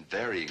affairs in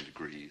varying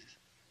degrees,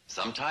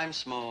 sometimes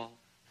small,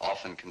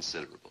 often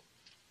considerable.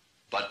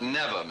 But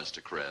never,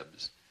 Mr.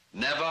 Krebs,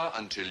 never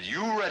until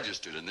you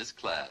registered in this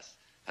class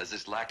has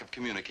this lack of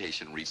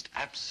communication reached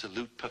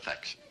absolute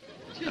perfection.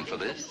 And for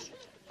this,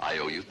 I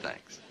owe you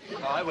thanks.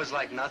 Oh, it was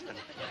like nothing.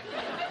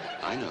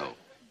 I know,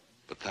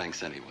 but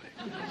thanks anyway.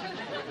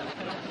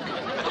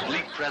 For the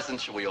bleak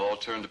present, shall we all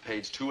turn to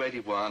page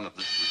 281 of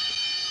this...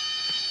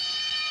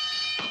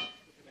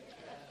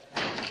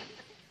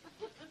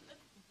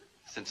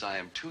 Since I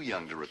am too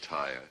young to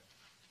retire,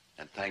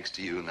 and thanks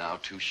to you now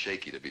too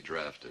shaky to be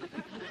drafted,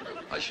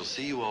 I shall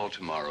see you all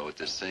tomorrow at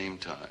this same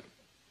time.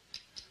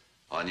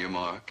 On your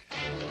mark,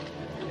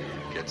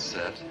 get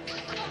set,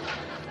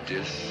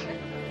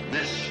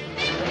 dismiss.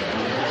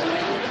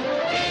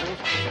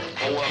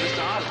 Oh,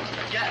 Mr. Osborne.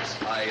 Yes.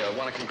 I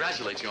want to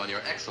congratulate you on your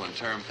excellent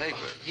term paper.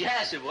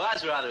 Yes, it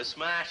was rather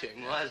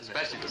smashing, wasn't it?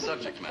 Especially the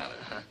subject matter.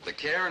 The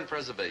care and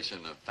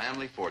preservation of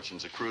family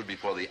fortunes accrued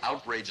before the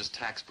outrageous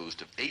tax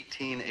boost of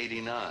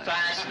 1889.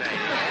 Fascinating.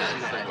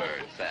 That's the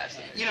word,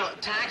 fascinating. You know,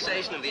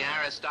 taxation of the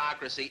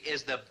aristocracy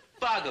is the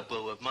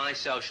bugaboo of my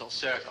social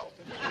circle.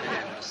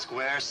 And a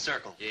square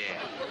circle. Yeah.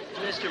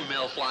 Mr.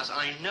 Milfloss,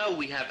 I know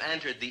we have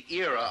entered the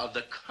era of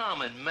the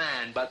common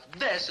man, but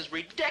this is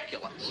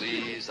ridiculous.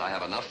 Please, I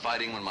have enough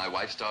fighting when my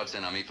wife starts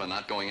in on me for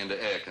not going into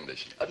air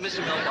conditioning. Mr.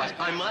 Milfloss,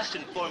 I must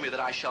inform you that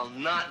I shall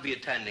not be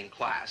attending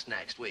class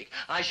next week.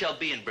 I shall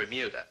be in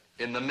Bermuda.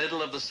 In the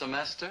middle of the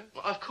semester?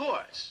 Well, of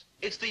course.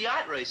 It's the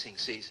yacht racing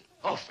season.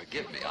 Oh,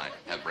 forgive me. I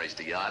have raced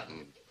a yacht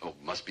and, oh,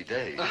 must be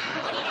days.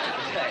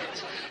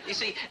 Days. You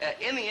see,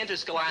 in the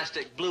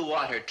interscholastic Blue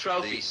Water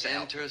Trophy The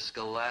sale...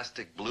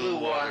 interscholastic Blue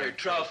Water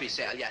Trophy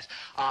sale, yes.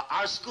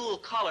 Our school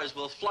colors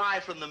will fly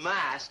from the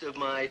mast of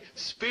my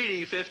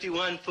speedy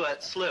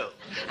 51-foot sloop.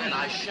 And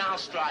I shall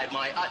strive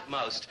my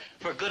utmost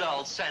for good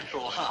old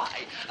Central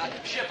High.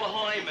 Ship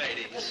ahoy,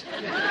 mateys.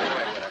 Boy,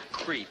 what a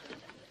creep.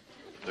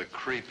 The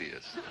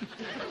creepiest.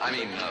 I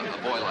mean, a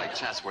boy like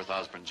Chatsworth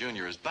Osborne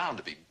Jr. is bound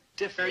to be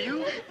different. Are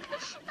you?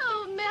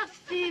 Oh,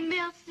 merci,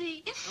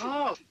 merci.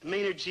 Oh,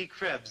 Maynard G.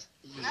 Krebs.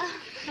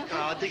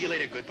 I'll dig you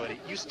later, good buddy.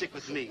 You stick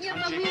with me. Il Huh,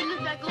 m'a Jake? mieux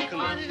de la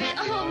comprendre.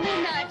 Oh,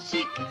 ménage,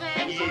 j'y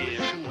crève.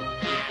 Yeah, come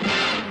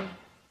on.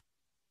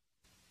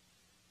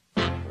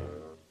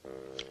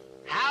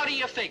 How do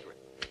you figure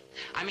it?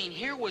 I mean,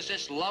 here was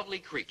this lovely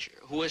creature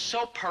who was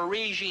so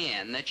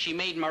Parisienne that she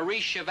made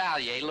Maurice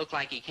Chevalier look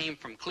like he came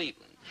from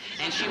Cleveland.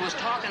 And she was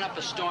talking up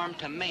a storm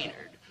to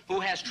Maynard,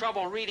 who has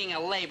trouble reading a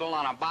label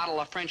on a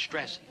bottle of French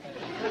dressing.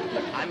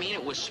 I mean,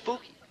 it was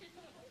spooky.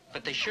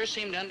 But they sure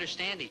seemed to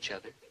understand each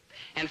other.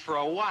 And for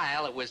a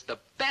while, it was the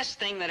best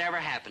thing that ever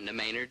happened to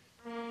Maynard.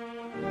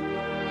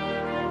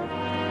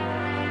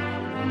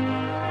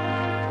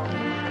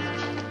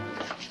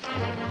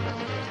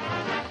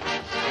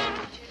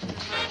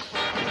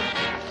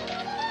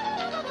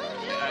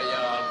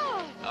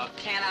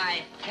 Can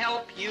I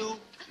help you,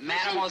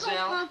 mademoiselle? Je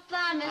ne comprends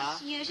pas,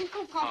 monsieur. Je ne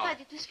comprends pas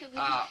du tout ce que vous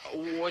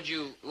dites. Would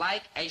you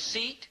like a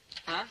seat?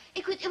 Huh?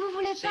 Écoute, vous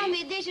voulez pas Si.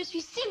 m'aider? Je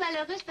suis si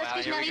malheureuse parce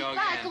que je here we n'arrive go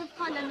pas à again.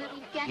 comprendre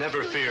l'américain.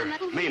 Never fear.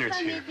 Vous voulez Maynard's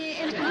pas here.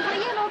 m'aider? Vous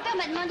voyez, mon père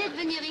m'a demandé de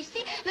venir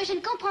ici, mais je ne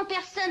comprends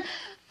personne.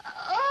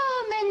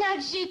 Oh,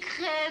 Ménage G.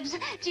 Krebs,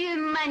 tu es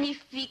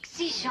magnifique,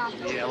 si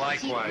gentil. Yeah,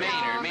 likewise.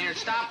 Maynard,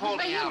 stop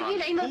holding out on Voyez,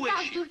 me. il me Who is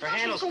parle she? tout le temps. Her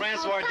handle's je ne comprends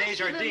François pas ce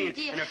qu'il veut me Desjardins,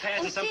 dire. and her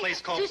parents in some Aussi,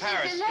 place called tous ces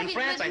Paris. élèves, In ils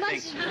France, me I demandent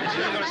think. si She je was veux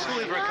going to pas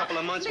school for a couple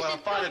of months mais while je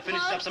her father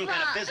finished up comprends some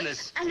kind of pas.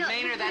 business. Alors,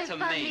 Maynard, that's vous voulez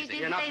pas amazing. m'aider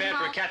You're not bad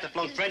for a cat that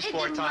flunked French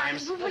 4 Aidez-moi.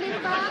 times. Vous voulez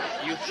pas?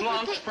 You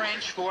flunked Écoutez,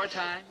 French 4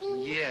 times?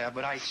 Yeah,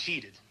 but I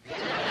cheated.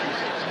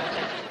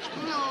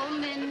 Non,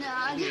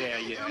 Ménage.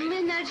 Yeah. Oh,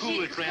 Ménage Cool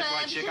G. it, François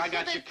Krebs, chick. I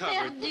got je you serais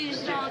covered. perdue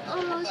sans-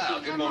 Oh, Well, c'est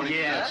good vraiment morning,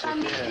 Yeah, pas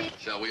yeah.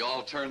 Shall we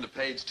all turn to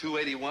page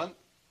 281?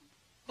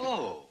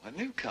 Oh, a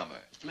newcomer.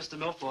 Mr.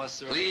 Milfloss,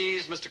 sir.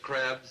 Please, Mr.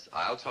 Krebs,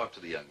 I'll talk to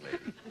the young lady.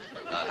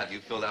 Have you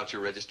filled out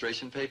your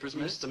registration papers,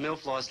 miss? Mr.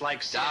 Milfloss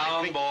likes...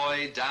 Down,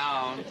 boy,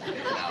 down.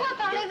 Pourquoi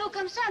parlez-vous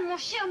comme ça, mon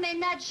cher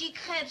Ménage G.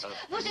 Krebs?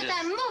 Vous êtes miss-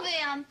 un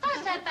mauvais homme, pas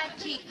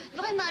sympathique.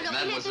 Vraiment, alors il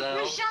est le Mademoiselle,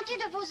 plus gentil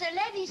de vos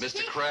élèves ici.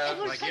 Mr. Krebs, et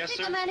vous le like yes, traitez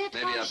sir? comme un Maybe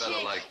I better,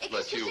 étranger. like, Et let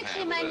qu'est-ce que you c'est que ces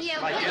handle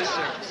manières? Like yes,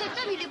 Vraiment, sir.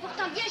 cet homme, il est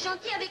pourtant bien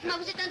gentil avec moi.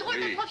 Vous êtes un drôle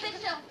de Oui.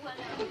 professeur,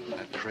 voilà.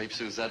 That crepe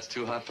suit, that's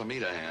too hot for me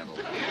to handle.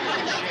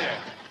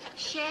 Chair.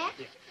 Cher?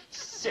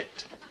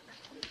 Sit.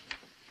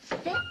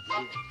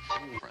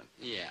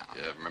 Yeah.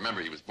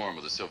 Remember, he was born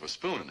with a silver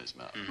spoon in his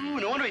mouth. Ooh,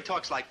 no wonder he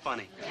talks like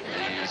funny.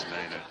 Please,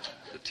 Maynard.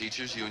 The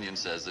teachers' union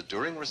says that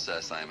during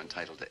recess, I am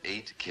entitled to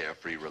 8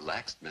 carefree,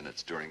 relaxed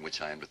minutes during which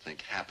I am to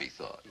think happy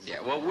thoughts.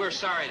 Yeah, well, we're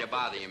sorry to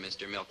bother you,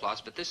 Mr.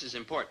 Milfloss, but this is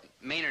important.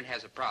 Maynard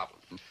has a problem.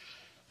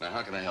 Now,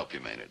 how can I help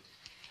you, Maynard?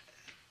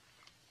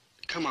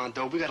 Come on,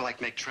 Dobie. We gotta, like,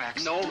 make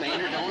tracks. No,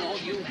 Maynard, no.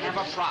 You have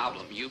a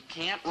problem. You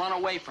can't run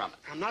away from it.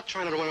 I'm not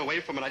trying to run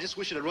away from it. I just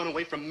wish it had run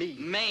away from me.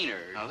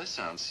 Maynard. Now, this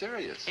sounds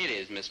serious. It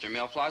is, Mr.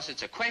 Milfloss.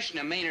 It's a question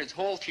of Maynard's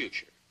whole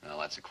future. Well,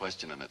 that's a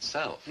question in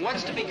itself.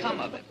 What's to become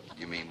of it?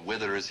 You mean,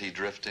 whither is he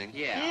drifting?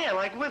 Yeah. Yeah,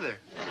 like with her.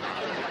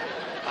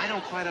 I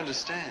don't quite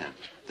understand.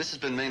 This has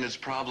been Maynard's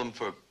problem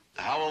for...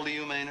 How old are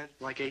you, Maynard?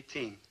 Like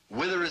 18.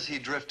 Whither is he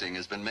drifting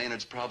has been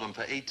Maynard's problem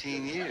for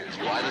 18 years.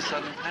 Why the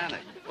sudden panic?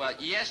 Well,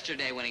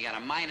 yesterday when he got a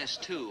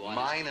 -2 on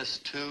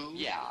 -2?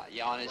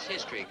 Yeah, on his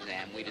history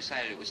exam, we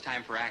decided it was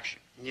time for action.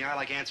 Yeah, I,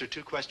 like, answered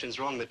 2 questions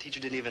wrong. The teacher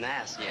didn't even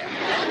ask. Yeah.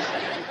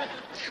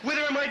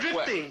 Whither am I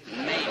drifting?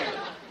 Well, Maynard.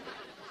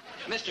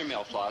 Mr.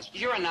 Milfloss,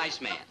 you're a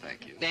nice man.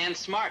 Thank you. And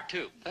smart,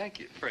 too, Thank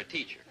you. for a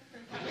teacher.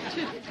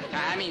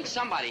 I mean,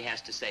 somebody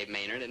has to save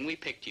Maynard, and we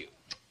picked you.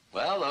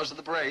 Well, those are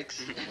the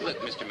breaks.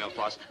 Look, Mr.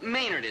 Milfloss,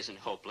 Maynard isn't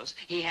hopeless.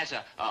 He has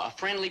a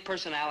friendly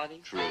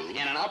personality. True.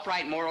 And an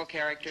upright moral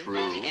character.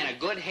 True. And a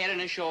good head on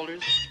his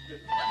shoulders.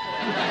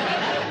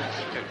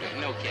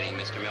 No kidding,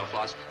 Mr.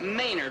 Milfloss.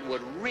 Maynard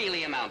would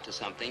really amount to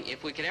something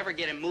if we could ever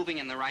get him moving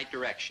in the right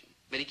direction.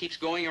 But he keeps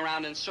going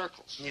around in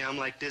circles. Yeah, I'm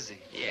like dizzy.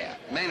 Yeah.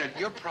 Maynard,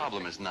 your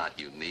problem is not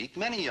unique.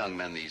 Many young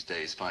men these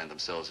days find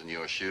themselves in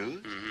your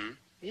shoes. Mm-hmm.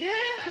 Yeah.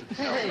 In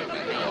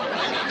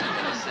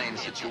the same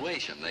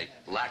situation. They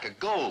lack a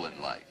goal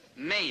in life.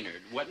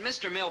 Maynard, what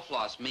Mr.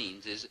 Milfloss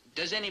means is,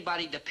 does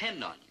anybody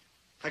depend on you?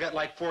 I got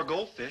like 4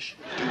 goldfish.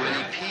 Do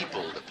any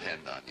people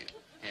depend on you?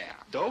 Yeah.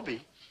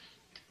 Dobie.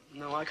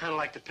 No, I kind of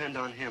like to depend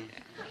on him.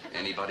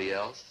 Anybody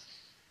else?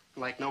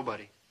 Like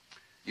nobody.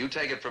 You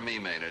take it from me,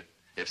 Maynard.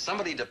 If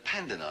somebody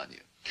depended on you,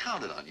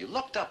 counted on you,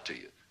 looked up to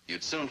you,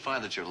 you'd soon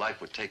find that your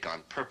life would take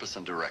on purpose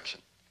and direction.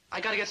 I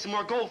gotta get some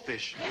more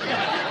goldfish.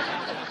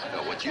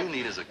 No, what you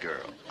need is a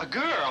girl. A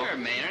girl? Sure,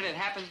 Maynard. It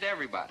happens to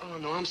everybody. Oh,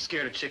 no, I'm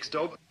scared of chicks,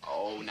 Dope.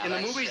 Oh, now In the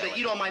that's movies, silly. they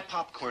eat all my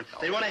popcorn.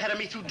 They run ahead of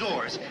me through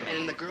doors. And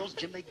in the girls'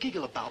 gym, they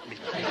giggle about me.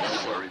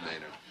 Don't worry,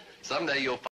 Maynard. Someday you'll